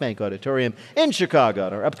Chase Bank Auditorium in Chicago,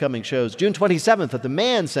 and our upcoming shows June 27th at the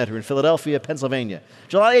Mann Center in Philadelphia, Pennsylvania,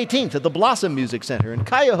 July 18th at the Blossom Music Center in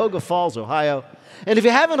Cuyahoga Falls, Ohio. And if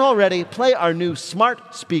you haven't already, play our new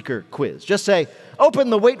Smart Speaker quiz. Just say,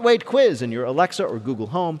 open the Wait Wait quiz in your Alexa or Google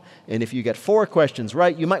Home, and if you get 4 questions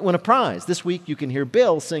right, you might win a prize. This week, you can hear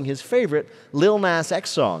Bill sing his favorite Lil Nas X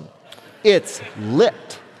song. It's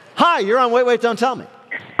Lit. Hi, you're on Wait Wait, Don't Tell Me.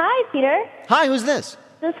 Hi, Peter. Hi, who's this?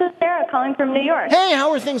 This is Sarah calling from New York. Hey,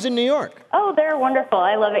 how are things in New York? Oh, they're wonderful.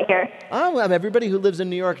 I love it here. Oh, well, everybody who lives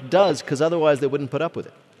in New York does, because otherwise they wouldn't put up with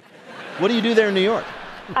it. What do you do there in New York?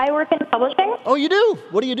 I work in publishing. Oh, you do?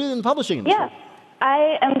 What do you do in the publishing industry? Yes.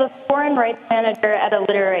 I am the foreign rights manager at a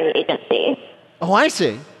literary agency. Oh, I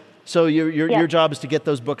see. So your Yes. job is to get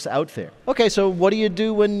those books out there. Okay, so what do you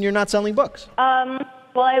do when you're not selling books?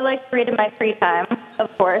 Well, I like to read in my free time, of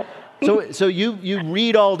course. So you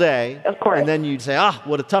read all day. Of course. And then you'd say,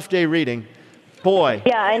 what a tough day reading. Boy.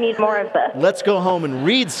 Yeah, I need more of this. Let's go home and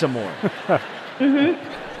read some more. Mm-hmm.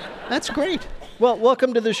 That's great. Well,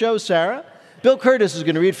 welcome to the show, Sarah. Bill Curtis is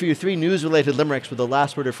going to read for you 3 news-related limericks with the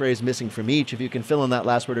last word or phrase missing from each. If you can fill in that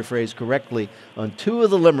last word or phrase correctly on 2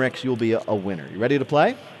 of the limericks, you'll be a winner. You ready to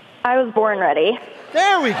play? I was born ready.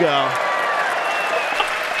 There we go.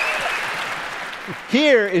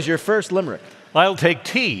 Here is your first limerick. I'll take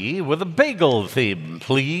tea with a bagel theme,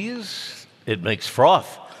 please. It makes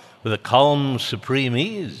froth with a calm, supreme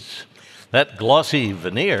ease. That glossy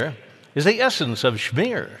veneer is the essence of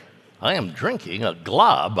schmear. I am drinking a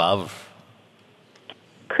glob of...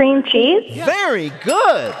 Cream cheese? Very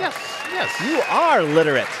good. Yes. You are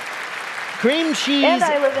literate. Cream cheese. And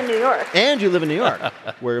I live in New York. And you live in New York,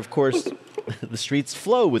 where, of course, the streets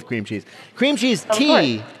flow with cream cheese. Cream cheese Of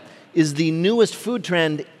tea course. is the newest food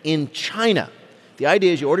trend in China. The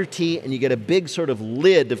idea is you order tea and you get a big sort of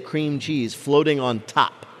lid of cream cheese floating on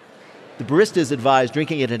top. The baristas advise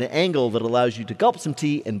drinking it at an angle that allows you to gulp some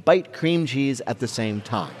tea and bite cream cheese at the same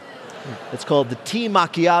time. It's called the tea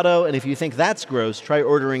macchiato, and if you think that's gross, try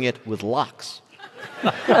ordering it with lox.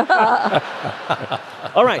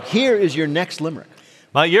 All right, here is your next limerick.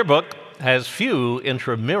 My yearbook has few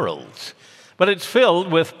intramurals, but it's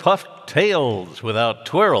filled with puffed tails without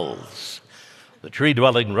twirls. The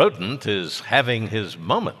tree-dwelling rodent is having his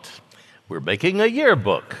moment. We're making a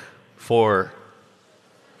yearbook for...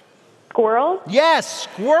 Squirrels? Yes,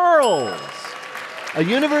 squirrels. A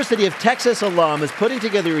University of Texas alum is putting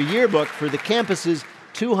together a yearbook for the campus's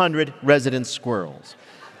 200 resident squirrels.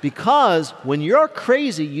 Because when you're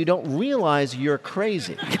crazy, you don't realize you're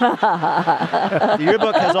crazy. The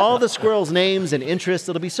yearbook has all the squirrels' names and interests.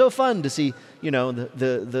 It'll be so fun to see,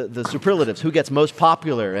 the superlatives, who gets most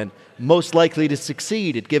popular and most likely to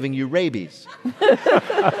succeed at giving you rabies.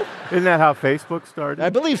 Isn't that how Facebook started? I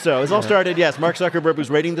believe so. It all started, yes. Mark Zuckerberg was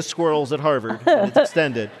rating the squirrels at Harvard, and it's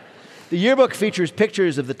extended. The yearbook features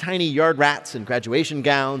pictures of the tiny yard rats in graduation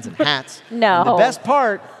gowns and hats. No. And the best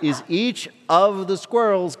part is each of the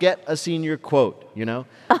squirrels get a senior quote,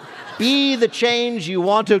 Be the change you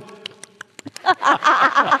want to...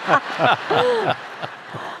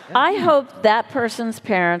 I hope that person's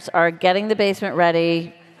parents are getting the basement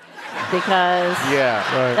ready because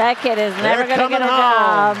that kid is never going to get a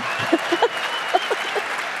job.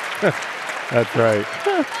 That's right.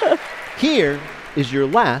 Here is your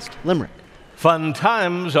last limerick. Fun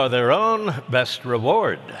times are their own best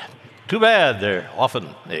reward. Too bad they're often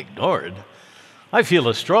ignored. I feel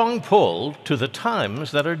a strong pull to the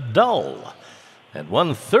times that are dull. And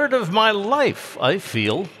 1/3 of my life, I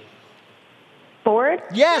feel... Bored?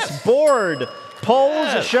 Yes, bored.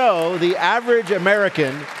 Polls show the average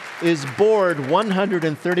American is bored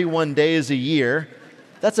 131 days a year.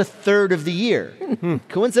 That's 1/3 of the year.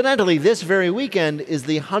 Coincidentally, this very weekend is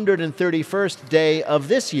the 131st day of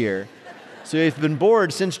this year. So if you've been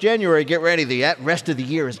bored since January, get ready. The rest of the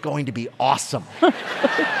year is going to be awesome.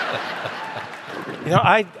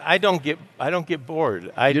 I don't get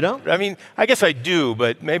bored. You don't? I mean, I guess I do,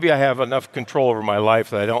 but maybe I have enough control over my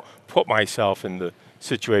life that I don't put myself into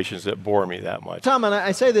situations that bore me that much. Tom, and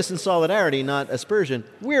I say this in solidarity, not aspersion.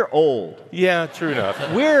 We're old. Yeah, true enough.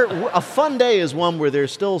 A fun day is one where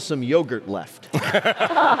there's still some yogurt left. Oh,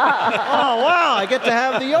 wow, I get to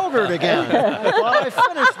have the yogurt again. I thought I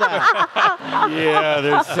finished that. Yeah,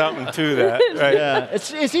 there's something to that. Right? Yeah. It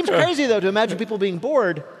seems crazy, though, to imagine people being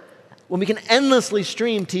bored when we can endlessly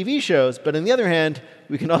stream TV shows, but on the other hand,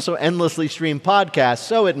 we can also endlessly stream podcasts,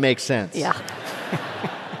 so it makes sense. Yeah.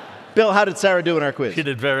 Bill, how did Sarah do in our quiz? She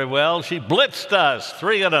did very well. She blitzed us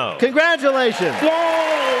 3-0. Congratulations.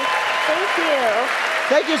 Yay! Thank you.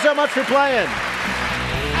 Thank you so much for playing.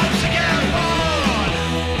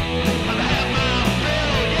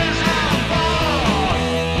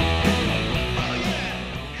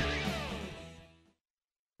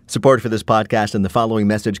 Support for this podcast and the following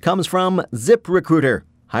message comes from ZipRecruiter.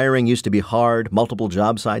 Hiring used to be hard, multiple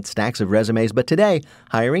job sites, stacks of resumes, but today,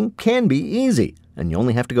 hiring can be easy. And you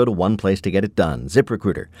only have to go to one place to get it done,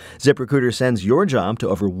 ZipRecruiter. ZipRecruiter sends your job to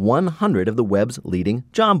over 100 of the web's leading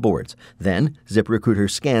job boards. Then,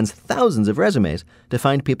 ZipRecruiter scans thousands of resumes to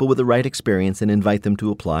find people with the right experience and invite them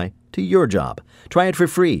to apply to your job. Try it for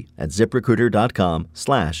free at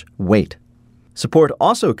ZipRecruiter.com/wait. Support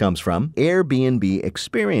also comes from Airbnb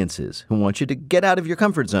Experiences, who want you to get out of your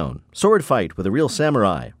comfort zone, sword fight with a real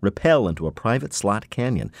samurai, rappel into a private slot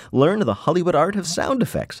canyon, learn the Hollywood art of sound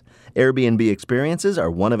effects. Airbnb Experiences are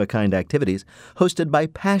one-of-a-kind activities hosted by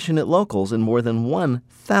passionate locals in more than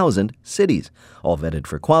 1,000 cities, all vetted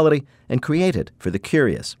for quality and created for the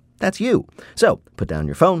curious. That's you. So put down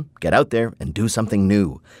your phone, get out there, and do something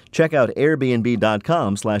new. Check out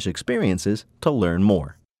airbnb.com/experiences to learn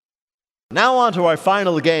more. Now on to our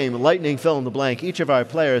final game, Lightning Fill in the Blank. Each of our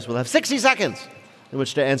players will have 60 seconds in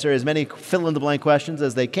which to answer as many fill-in-the-blank questions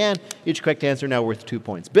as they can. Each correct answer now worth 2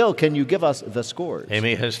 points. Bill, can you give us the scores?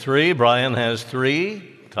 Amy has 3, Brian has 3,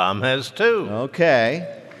 Tom has 2. Okay.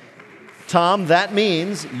 Tom, that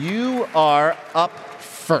means you are up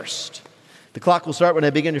first. The clock will start when I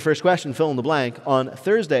begin your first question, fill in the blank. On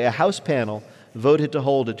Thursday, a House panel voted to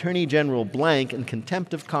hold Attorney General blank in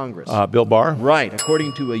contempt of Congress. Bill Barr? Right.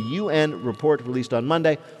 According to a UN report released on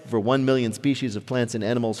Monday, over 1 million species of plants and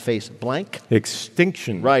animals face blank.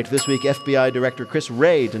 Extinction. Right. This week, FBI Director Chris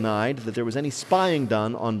Wray denied that there was any spying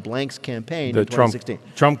done on blank's campaign in 2016.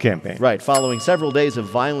 Trump campaign. Right. Following several days of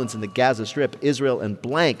violence in the Gaza Strip, Israel and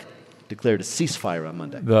blank declared a ceasefire on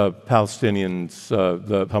Monday. The Palestinians,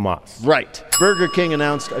 the Hamas. Right. Burger King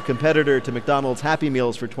announced a competitor to McDonald's Happy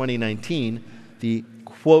Meals for 2019, the,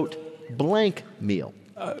 quote, blank meal.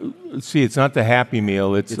 See, it's not the Happy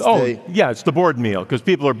Meal. It's the bored meal, because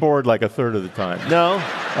people are bored like 1/3 of the time. No,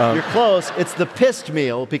 you're close. It's the pissed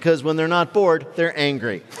meal, because when they're not bored, they're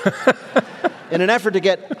angry. In an effort to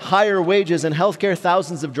get higher wages and health care,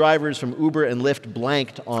 thousands of drivers from Uber and Lyft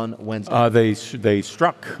blanked on Wednesday. They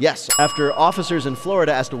struck. Yes. After officers in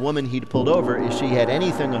Florida asked a woman he'd pulled over if she had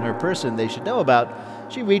anything on her person they should know about,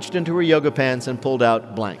 she reached into her yoga pants and pulled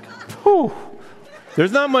out blank. Whew.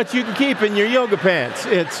 There's not much you can keep in your yoga pants.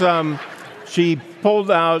 It's she pulled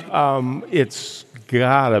out. It's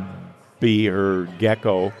gotta be her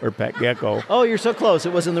gecko, her pet gecko. Oh, you're so close.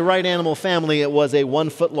 It was in the right animal family. It was a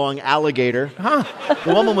 1-foot-long alligator.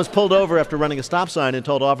 The woman was pulled over after running a stop sign and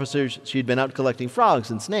told officers she'd been out collecting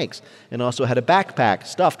frogs and snakes and also had a backpack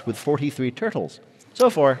stuffed with 43 turtles.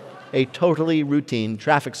 So far, a totally routine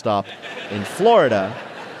traffic stop in Florida.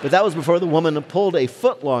 But that was before the woman pulled a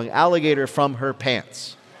foot-long alligator from her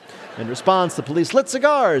pants. In response, the police lit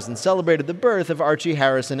cigars and celebrated the birth of Archie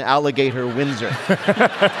Harrison Alligator Windsor.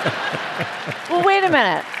 Well, wait a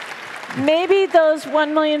minute. Maybe those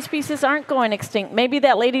 1 million species aren't going extinct. Maybe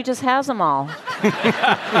that lady just has them all.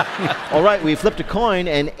 All right, we flipped a coin,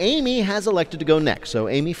 and Amy has elected to go next. So,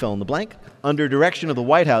 Amy, fill in the blank. Under direction of the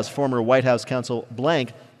White House, former White House counsel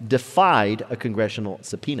blank defied a congressional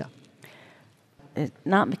subpoena.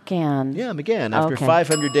 Not McGahn. Yeah, McGahn. After Okay.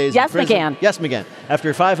 500 days Yes, in prison. McGahn. Yes, McGahn.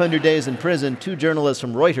 After 500 days in prison, 2 journalists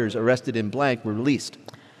from Reuters arrested in blank were released.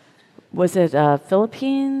 Was it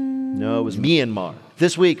Philippines? No, it was Myanmar.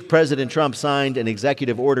 This week, President Trump signed an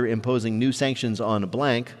executive order imposing new sanctions on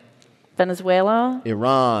blank. Venezuela?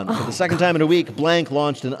 Iran. For the second time in a week, blank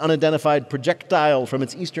launched an unidentified projectile from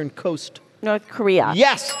its eastern coast. North Korea.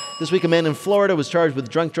 Yes! This week, a man in Florida was charged with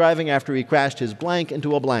drunk driving after he crashed his blank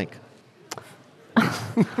into a blank.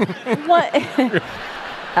 What?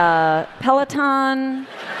 Peloton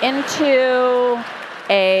into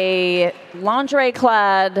a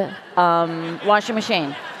lingerie-clad washing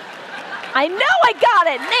machine. I know I got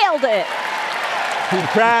it! Nailed it! He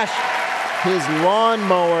crashed his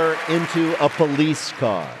lawnmower into a police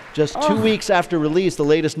car. Just 2 weeks after release, the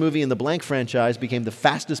latest movie in the blank franchise became the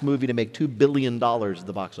fastest movie to make $2 billion at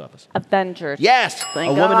the box office. Avengers. Yes!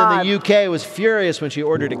 Thank a woman God. in the UK was furious when she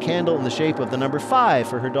ordered a candle in the shape of the number 5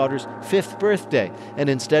 for her daughter's 5th birthday and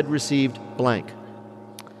instead received blank.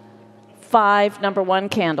 5 number 1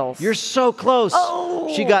 candles. You're so close.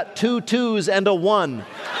 Oh. She got 2 2s and a 1.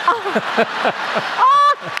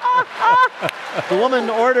 The woman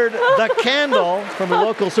ordered the candle from a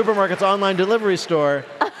local supermarket's online delivery store,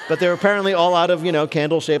 but they were apparently all out of,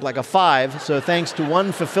 candle shaped like a 5. So thanks to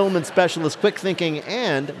one fulfillment specialist's quick thinking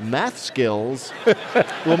and math skills, the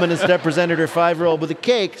woman instead presented her 5-year-old with a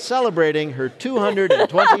cake celebrating her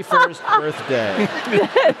 221st birthday.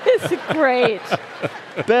 That is great.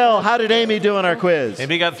 Bill, how did Amy do on our quiz?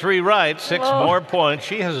 Amy got 3 right, 6 more points.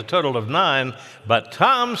 She has a total of 9, but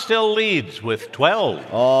Tom still leads with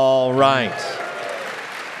 12. All right.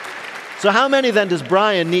 So how many then does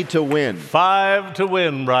Brian need to win? 5 to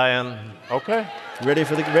win, Brian. Okay. Ready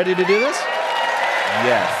to do this?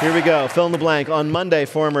 Yes. Here we go. Fill in the blank. On Monday,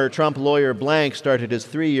 former Trump lawyer blank started his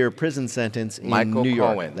 3-year prison sentence in Michael New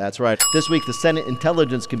York. Cohen. That's right. This week, the Senate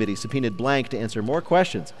Intelligence Committee subpoenaed blank to answer more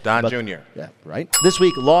questions. Don Jr. Yeah, right. This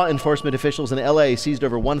week, law enforcement officials in L.A. seized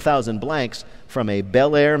over 1,000 blanks from a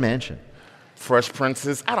Bel Air mansion. Fresh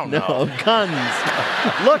Princes? I don't know. No, guns.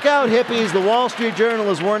 Look out, hippies. The Wall Street Journal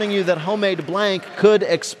is warning you that homemade blank could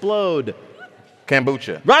explode.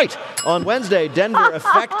 Kombucha. Right. On Wednesday, Denver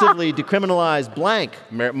effectively decriminalized blank.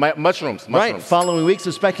 Mushrooms. Right. Following weeks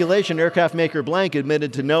of speculation, aircraft maker blank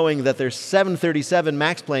admitted to knowing that their 737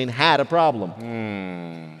 MAX plane had a problem.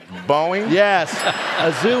 Boeing? Yes.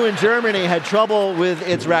 A zoo in Germany had trouble with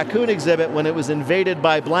its raccoon exhibit when it was invaded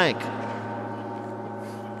by blank.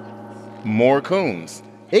 More coons.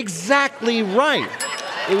 Exactly right.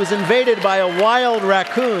 It was invaded by a wild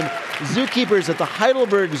raccoon. Zookeepers at the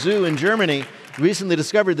Heidelberg Zoo in Germany recently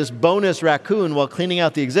discovered this bonus raccoon while cleaning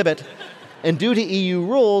out the exhibit. And due to EU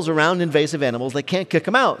rules around invasive animals, they can't kick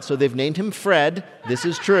him out. So they've named him Fred, this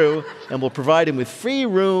is true, and will provide him with free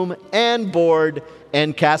room and board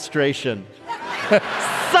and castration.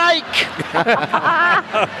 Psych!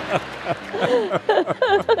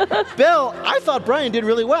 Bill, I thought Brian did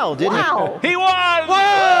really well, didn't he? He won!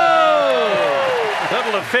 Whoa!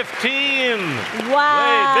 Total of 15.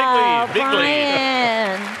 Wow, Hey, big lead, big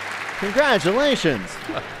lead. Brian. Congratulations.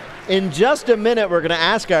 In just a minute, we're going to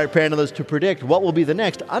ask our panelists to predict what will be the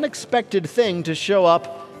next unexpected thing to show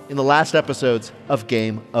up in the last episodes of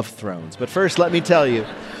Game of Thrones. But first, let me tell you,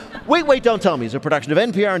 Wait, Wait, Don't Tell Me is a production of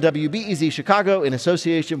NPR and WBEZ Chicago in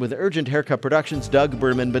association with Urgent Haircut Productions, Doug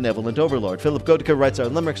Berman, Benevolent Overlord. Philip Goedeke writes our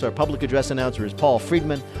limericks. Our public address announcer is Paul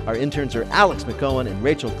Friedman. Our interns are Alex McCohen and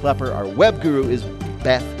Rachel Klepper. Our web guru is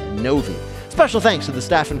Beth Novi. Special thanks to the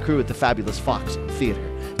staff and crew at the fabulous Fox Theater.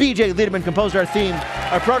 BJ Liederman composed our theme.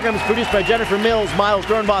 Our program is produced by Jennifer Mills, Miles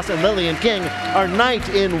Dornbos, and Lillian King. Our knight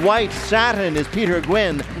in white satin is Peter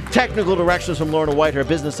Gwynn. Technical directions from Lorna White. Our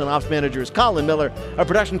business and ops manager is Colin Miller. Our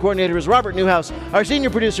production coordinator is Robert Newhouse. Our senior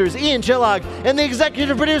producer is Ian Chillog. And the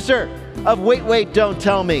executive producer of Wait, Wait, Don't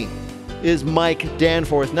Tell Me is Mike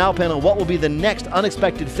Danforth. Now, panel, what will be the next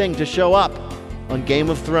unexpected thing to show up on Game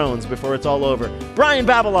of Thrones before it's all over. Brian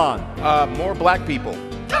Babylon. More black people.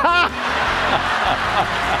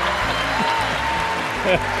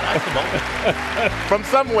 From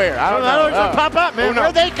somewhere. I don't know. Just pop up, man.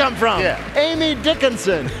 Where'd they come from? Yeah. Amy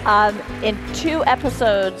Dickinson. In 2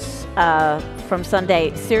 episodes from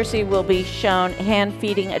Sunday, Circe will be shown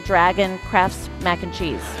hand-feeding a dragon Kraft's mac and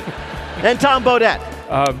cheese. And Tom Bodett.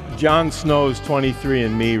 Jon Snow's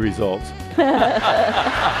 23andMe results.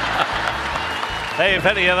 Hey, if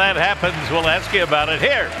any of that happens, we'll ask you about it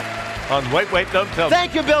here on Wait, Wait, Don't Tell Me.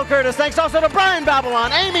 Thank you, Bill Curtis. Thanks also to Brian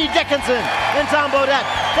Babylon, Amy Dickinson, and Tom Bodett.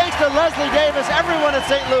 Thanks to Leslie Davis, everyone at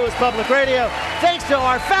St. Louis Public Radio. Thanks to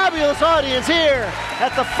our fabulous audience here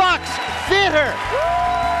at the Fox Theater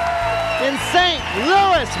in St.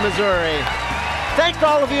 Louis, Missouri. Thanks to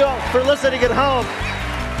all of you for listening at home.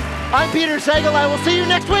 I'm Peter Sagal. I will see you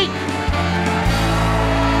next week.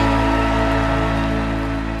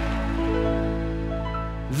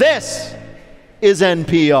 This is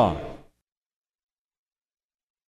NPR.